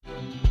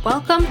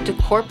Welcome to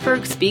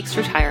Kortberg Speaks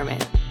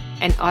Retirement,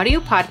 an audio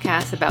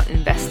podcast about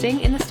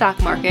investing in the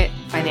stock market,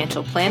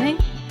 financial planning,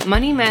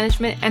 money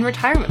management, and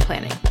retirement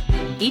planning.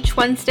 Each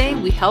Wednesday,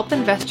 we help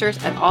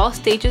investors at all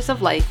stages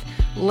of life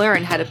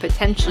learn how to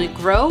potentially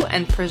grow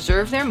and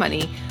preserve their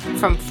money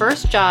from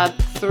first job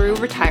through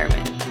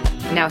retirement.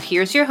 Now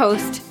here's your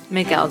host,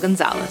 Miguel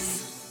Gonzalez.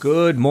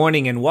 Good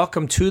morning and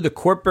welcome to the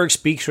Kortberg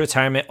Speaks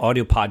Retirement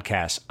audio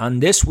podcast. On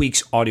this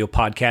week's audio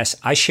podcast,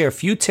 I share a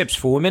few tips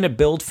for women to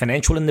build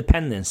financial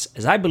independence,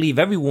 as I believe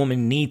every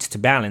woman needs to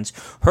balance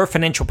her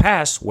financial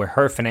past with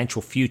her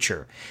financial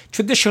future.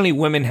 Traditionally,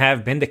 women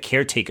have been the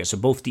caretakers of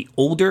both the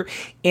older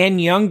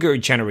and younger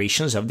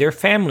generations of their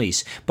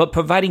families, but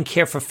providing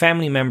care for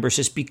family members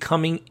is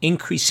becoming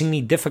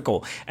increasingly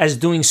difficult, as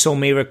doing so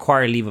may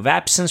require leave of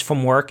absence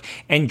from work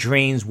and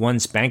drains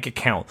one's bank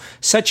account.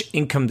 Such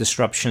income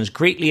disruptions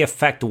greatly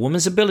affect a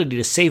woman's ability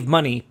to save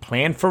money,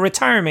 plan for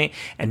retirement,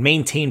 and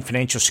maintain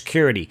financial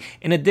security.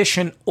 In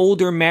addition,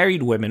 older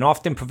married women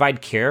often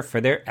provide care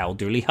for their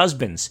elderly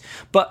husbands.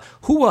 But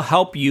who will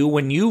help you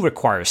when you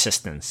require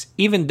assistance?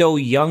 Even though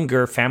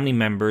younger family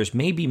members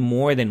may be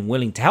more than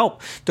willing to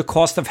help, the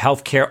cost of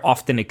healthcare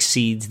often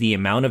exceeds the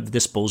amount of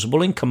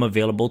disposable income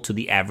available to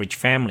the average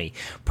family.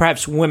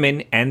 Perhaps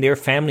women and their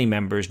family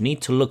members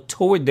need to look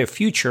toward their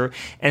future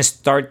and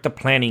start the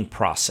planning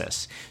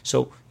process.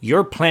 So,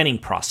 your planning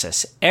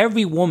process.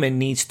 Every woman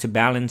needs to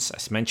balance,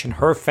 as mentioned,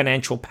 her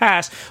financial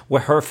past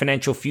with her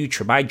financial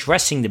future. By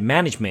addressing the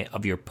management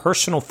of your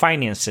personal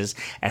finances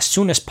as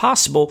soon as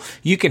possible,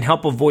 you can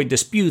help avoid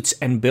disputes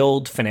and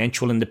build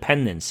financial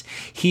independence.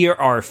 Here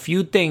are a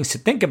few things to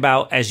think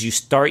about as you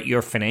start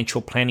your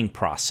financial planning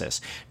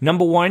process.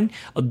 Number one,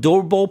 a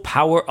durable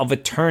power of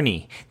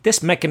attorney.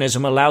 This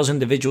mechanism allows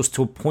individuals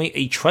to appoint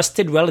a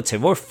trusted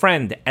relative or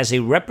friend as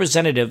a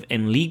representative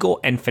in legal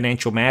and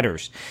financial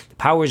matters. The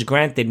power is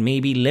granted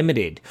may be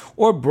limited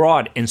or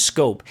broad in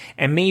scope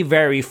and may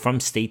vary from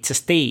state to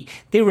state.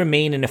 They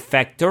remain in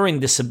effect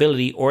during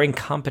disability or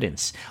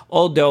incompetence.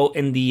 Although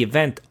in the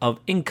event of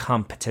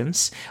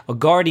incompetence, a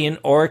guardian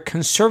or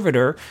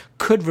conservator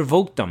could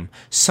revoke them.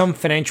 Some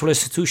financial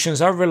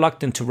institutions are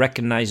reluctant to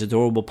recognize a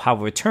durable power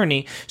of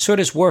attorney, so it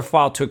is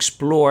worthwhile to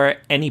explore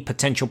any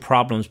potential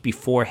problems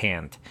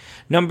beforehand.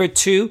 Number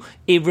two,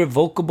 a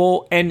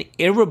revocable and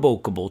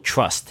irrevocable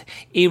trust.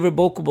 A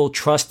revocable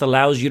trust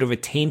allows you to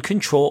retain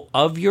control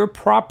of your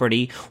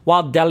property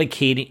while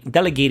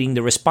delegating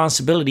the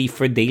responsibility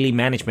for daily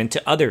management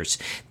to others.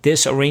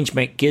 This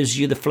arrangement gives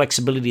you the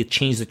flexibility to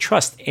change the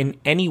trust in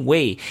any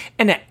way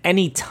and at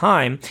any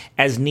time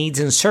as needs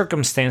and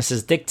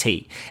circumstances dictate.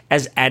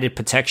 As added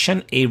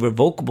protection, a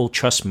revocable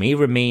trust may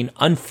remain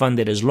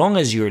unfunded as long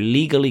as you're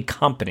legally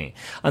competent.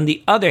 On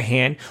the other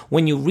hand,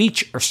 when you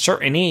reach a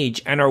certain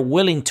age and are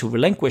willing to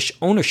relinquish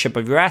ownership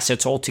of your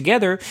assets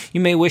altogether,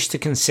 you may wish to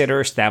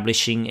consider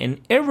establishing an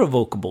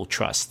irrevocable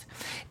trust.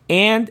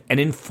 And an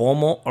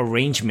informal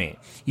arrangement.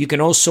 You can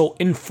also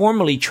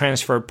informally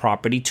transfer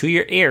property to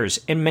your heirs,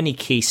 in many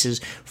cases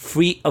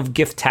free of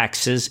gift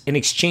taxes, in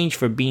exchange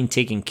for being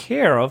taken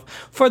care of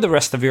for the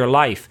rest of your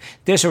life.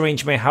 This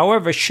arrangement,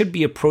 however, should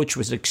be approached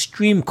with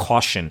extreme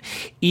caution.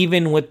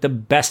 Even with the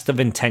best of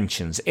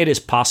intentions, it is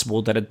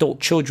possible that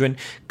adult children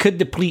could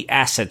deplete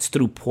assets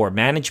through poor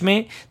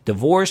management,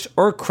 divorce,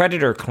 or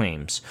creditor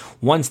claims.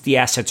 Once the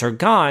assets are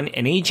gone,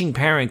 an aging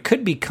parent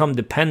could become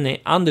dependent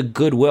on the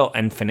goodwill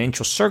and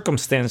financial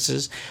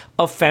circumstances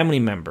of family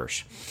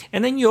members.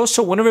 And then you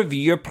also want to review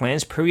your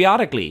plans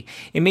periodically.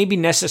 It may be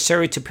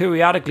necessary to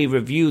periodically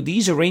review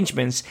these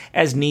arrangements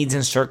as needs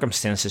and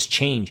circumstances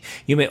change.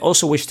 You may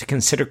also wish to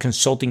consider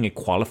consulting a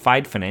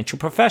qualified financial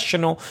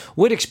professional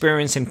with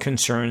experience and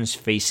concerns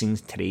facing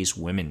today's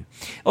women.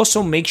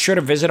 Also, make sure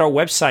to visit our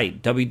website,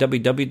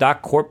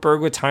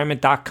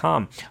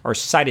 www.kortbergretirement.com. Our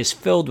site is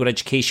filled with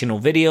educational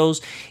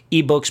videos,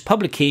 ebooks,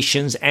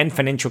 publications, and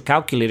financial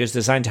calculators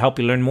designed to help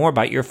you learn more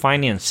about your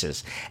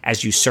finances.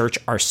 As you search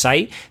our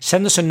site,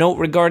 send us a note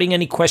regarding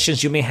any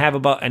questions you may have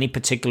about any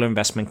particular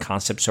investment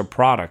concepts or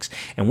products,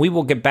 and we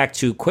will get back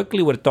to you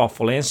quickly with a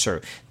thoughtful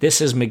answer. This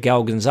is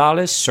Miguel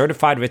Gonzalez,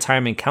 certified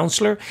retirement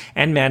counselor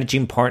and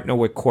managing partner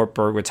with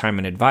Kortberg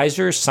Retirement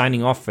Advisors,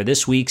 signing off for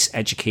this week's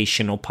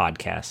educational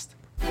podcast.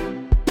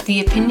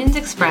 The opinions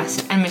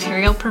expressed and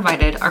material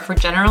provided are for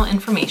general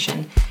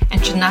information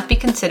and should not be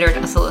considered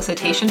a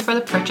solicitation for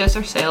the purchase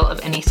or sale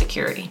of any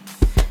security.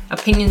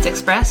 Opinions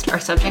expressed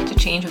are subject to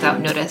change without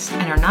notice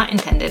and are not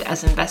intended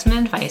as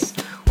investment advice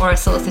or a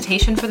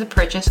solicitation for the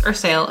purchase or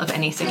sale of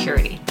any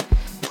security.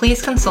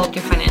 Please consult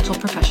your financial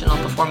professional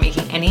before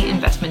making any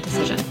investment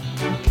decision.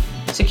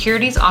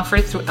 Securities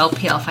offered through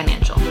LPL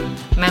Financial.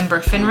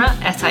 Member FINRA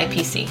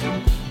SIPC.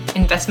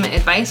 Investment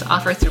advice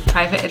offered through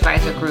Private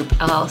Advisor Group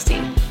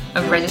LLC,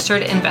 a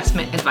registered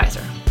investment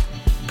advisor.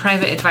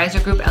 Private Advisor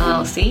Group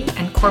LLC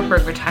and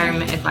Kortberg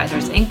Retirement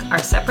Advisors Inc. are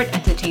separate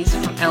entities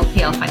from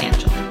LPL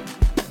Financial.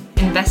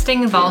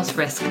 Investing involves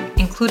risk,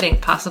 including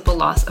possible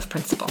loss of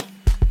principal.